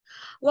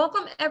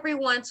Welcome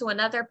everyone to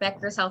another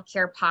Becker's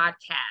Healthcare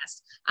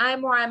podcast.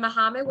 I'm Mariah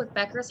Muhammad with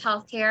Becker's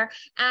Healthcare,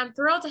 and I'm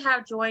thrilled to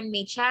have joined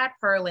me Chad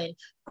Perlin,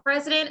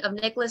 President of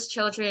Nicholas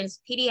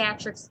Children's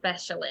Pediatric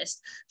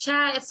Specialist.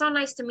 Chad, it's so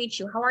nice to meet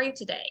you. How are you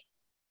today?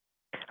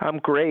 I'm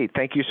great.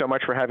 Thank you so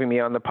much for having me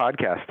on the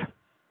podcast.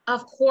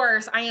 Of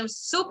course, I am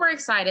super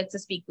excited to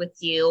speak with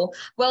you.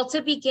 Well, to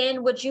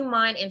begin, would you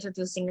mind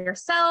introducing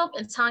yourself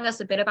and telling us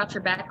a bit about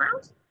your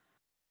background?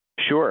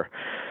 Sure.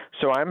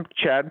 So I'm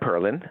Chad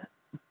Perlin.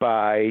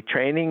 By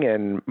training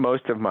and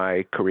most of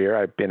my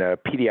career, I've been a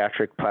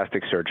pediatric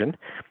plastic surgeon,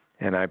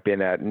 and I've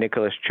been at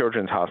Nicholas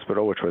Children's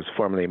Hospital, which was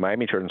formerly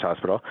Miami Children's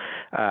Hospital,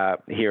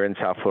 here in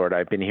South Florida.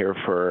 I've been here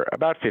for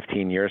about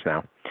 15 years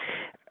now.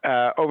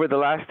 Over the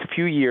last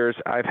few years,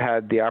 I've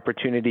had the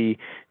opportunity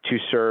to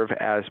serve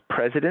as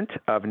president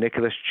of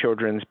Nicholas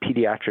Children's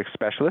Pediatric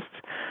Specialists,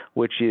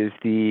 which is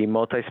the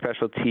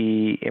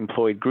multi-specialty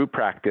employed group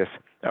practice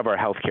of our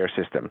healthcare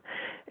system.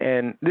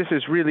 And this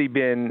has really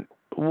been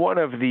one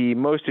of the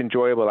most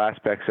enjoyable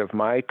aspects of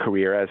my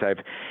career as I've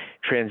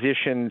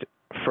transitioned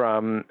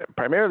from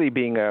primarily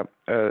being a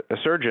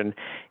surgeon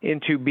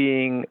into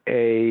being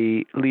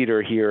a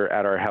leader here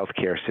at our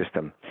healthcare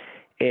system.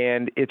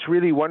 And it's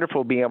really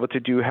wonderful being able to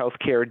do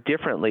healthcare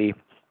differently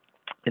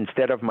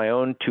instead of my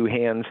own two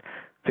hands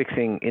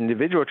fixing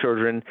individual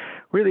children,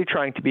 really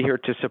trying to be here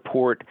to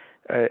support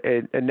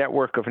a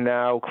network of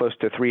now close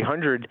to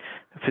 300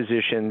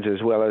 physicians,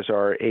 as well as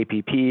our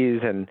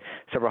APPs and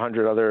several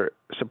hundred other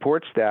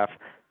support staff,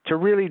 to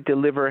really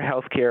deliver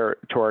healthcare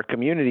to our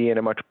community in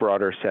a much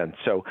broader sense.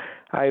 So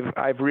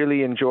I've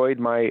really enjoyed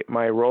my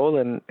role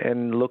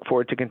and look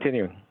forward to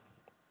continuing.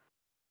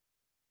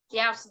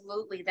 Yeah,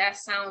 absolutely. That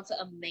sounds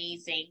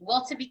amazing.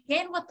 Well, to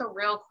begin with the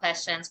real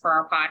questions for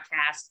our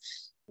podcast,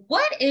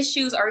 what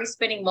issues are you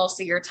spending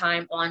most of your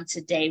time on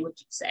today, would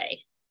you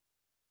say?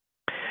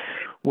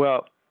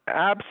 Well,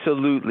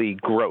 absolutely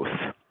growth.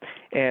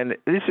 And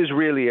this is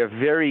really a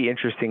very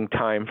interesting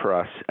time for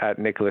us at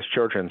Nicholas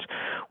Children's,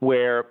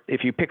 where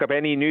if you pick up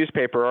any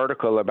newspaper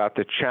article about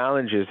the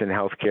challenges in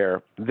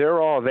healthcare,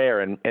 they're all there.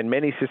 And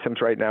many systems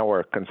right now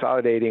are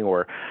consolidating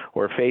or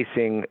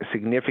facing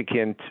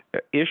significant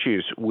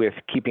issues with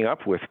keeping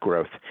up with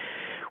growth.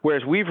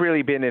 Whereas we've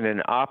really been in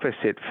an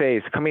opposite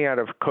phase, coming out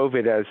of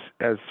COVID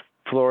as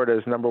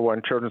Florida's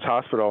 #1 children's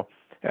hospital,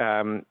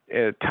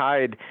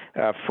 tied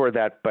for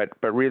that, but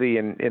really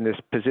in this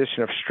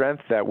position of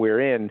strength that we're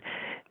in,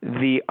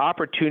 the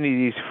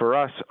opportunities for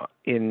us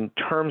in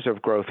terms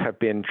of growth have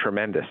been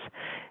tremendous.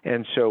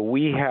 And so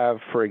we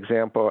have, for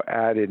example,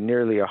 added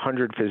nearly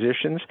 100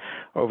 physicians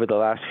over the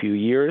last few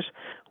years.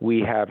 We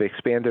have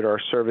expanded our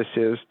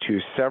services to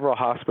several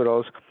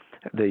hospitals,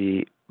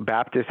 the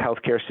Baptist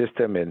Healthcare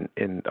System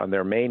on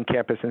their main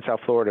campus in South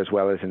Florida, as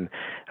well as in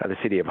the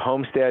city of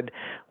Homestead.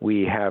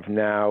 We have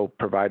now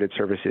provided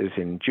services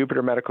in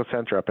Jupiter Medical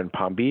Center up in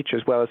Palm Beach,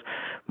 as well as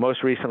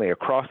most recently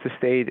across the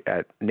state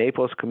at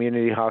Naples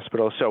Community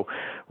Hospital. So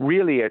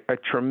really a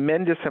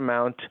tremendous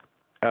amount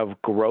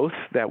of growth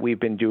that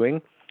we've been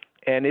doing.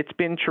 And it's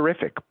been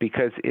terrific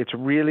because it's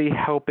really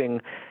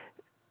helping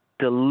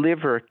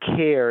deliver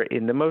care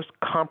in the most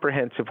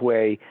comprehensive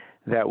way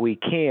that we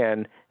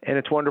can, and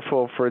it's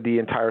wonderful for the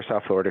entire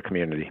South Florida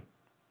community.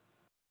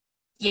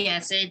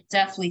 Yes, it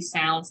definitely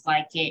sounds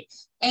like it.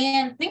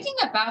 And thinking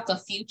about the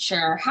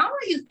future, how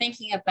are you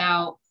thinking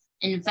about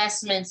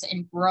investments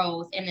and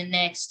growth in the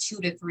next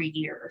 2 to 3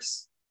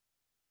 years?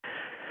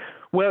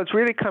 Well, it's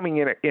really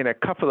coming in a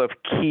couple of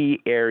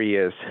key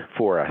areas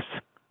for us.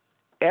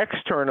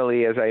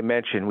 Externally, as I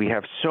mentioned, we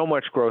have so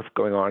much growth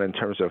going on in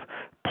terms of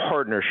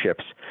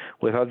partnerships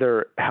with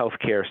other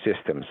healthcare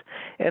systems.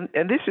 And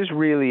this is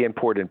really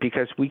important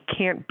because we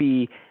can't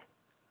be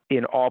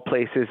in all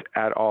places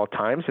at all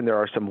times, and there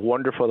are some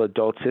wonderful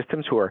adult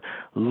systems who are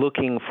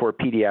looking for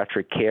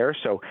pediatric care.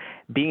 So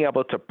being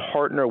able to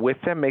partner with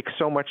them makes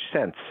so much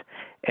sense.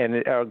 And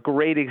a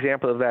great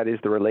example of that is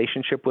the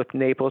relationship with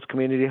Naples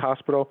Community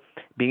Hospital,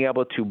 being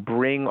able to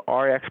bring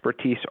our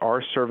expertise,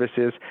 our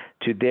services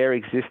to their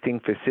existing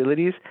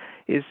facilities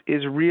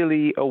is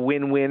really a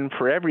win-win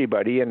for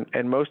everybody,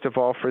 and most of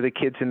all for the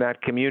kids in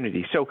that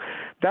community. So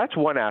that's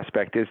one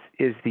aspect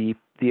is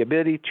the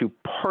ability to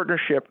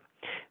partnership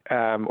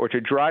or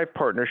to drive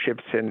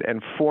partnerships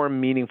and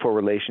form meaningful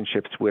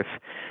relationships with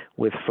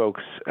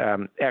folks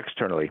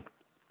externally.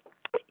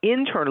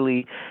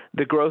 Internally,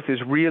 the growth is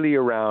really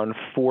around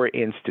 4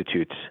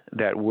 institutes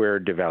that we're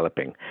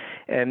developing.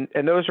 And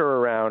those are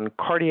around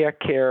cardiac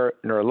care,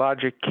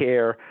 neurologic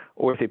care,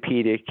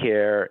 orthopedic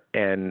care,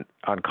 and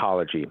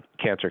oncology,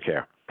 cancer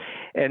care.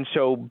 And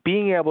so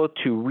being able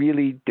to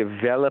really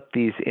develop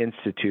these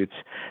institutes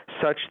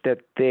such that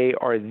they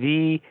are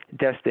the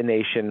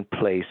destination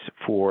place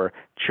for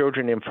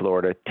children in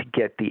Florida to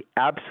get the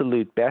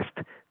absolute best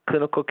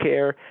clinical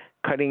care,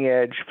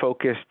 cutting-edge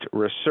focused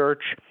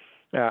research,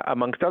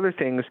 amongst other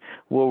things,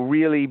 will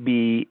really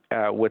be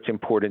what's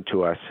important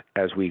to us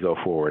as we go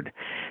forward.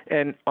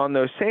 And on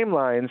those same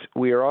lines,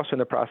 we are also in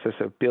the process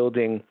of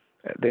building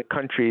the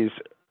country's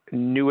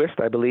newest,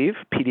 I believe,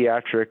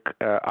 pediatric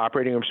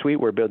operating room suite.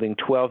 We're building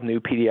 12 new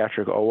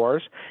pediatric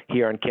ORs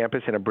here on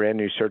campus in a brand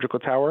new surgical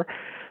tower.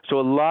 So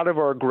a lot of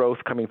our growth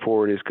coming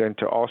forward is going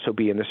to also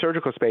be in the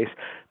surgical space,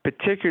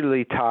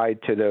 particularly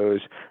tied to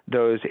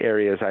those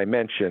areas I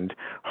mentioned: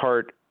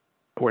 heart,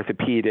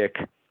 orthopedic,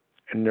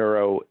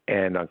 neuro,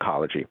 and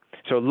oncology.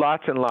 So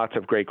lots and lots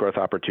of great growth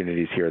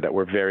opportunities here that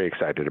we're very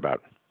excited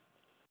about.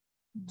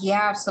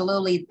 Yeah,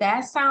 absolutely.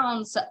 That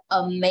sounds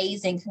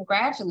amazing.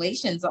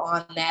 Congratulations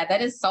on that.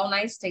 That is so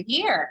nice to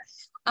hear.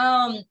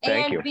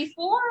 Thank you.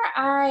 Before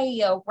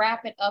I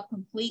wrap it up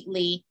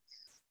completely,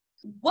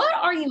 what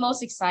are you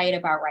most excited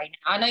about right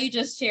now? I know you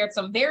just shared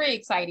some very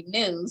exciting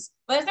news,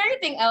 but is there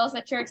anything else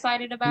that you're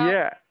excited about?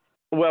 Yeah.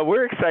 Well,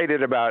 we're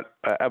excited about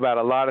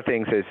a lot of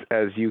things,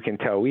 as you can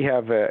tell. We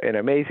have an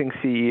amazing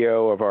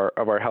CEO of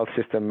our health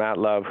system, Matt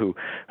Love, who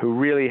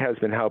really has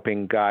been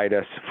helping guide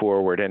us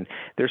forward. And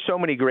there's so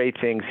many great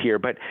things here.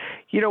 But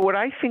what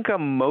I think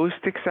I'm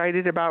most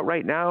excited about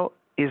right now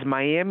is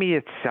Miami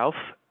itself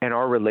and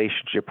our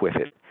relationship with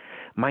it.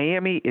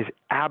 Miami is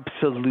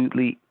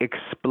absolutely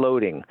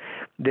exploding.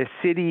 The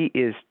city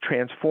is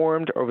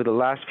transformed over the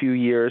last few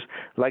years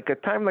like a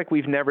time like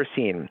we've never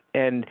seen.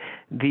 And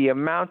the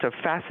amount of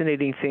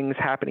fascinating things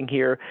happening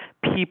here,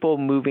 people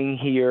moving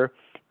here,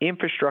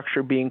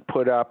 infrastructure being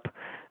put up,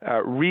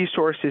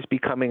 resources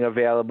becoming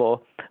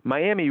available,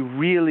 Miami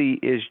really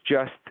is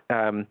just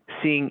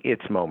seeing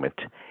its moment.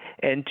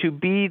 And to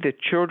be the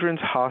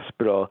children's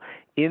hospital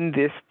in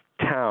this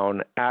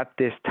town at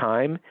this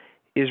time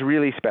is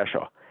really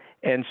special.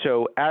 And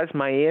so as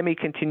Miami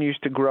continues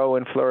to grow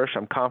and flourish,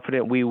 I'm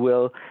confident we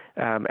will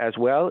as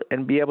well,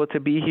 and be able to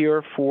be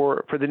here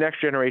for the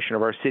next generation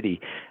of our city.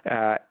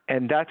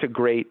 And that's a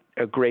great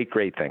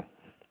thing.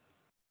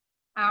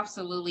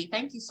 Absolutely.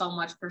 Thank you so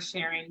much for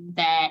sharing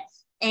that.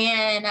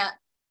 And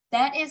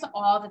that is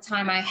all the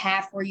time I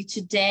have for you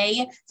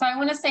today. So I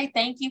want to say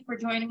thank you for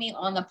joining me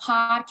on the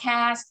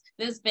podcast.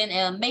 This has been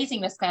an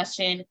amazing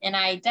discussion, and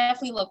I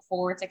definitely look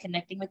forward to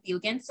connecting with you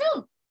again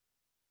soon.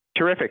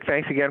 Terrific.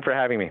 Thanks again for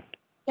having me.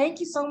 Thank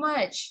you so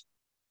much.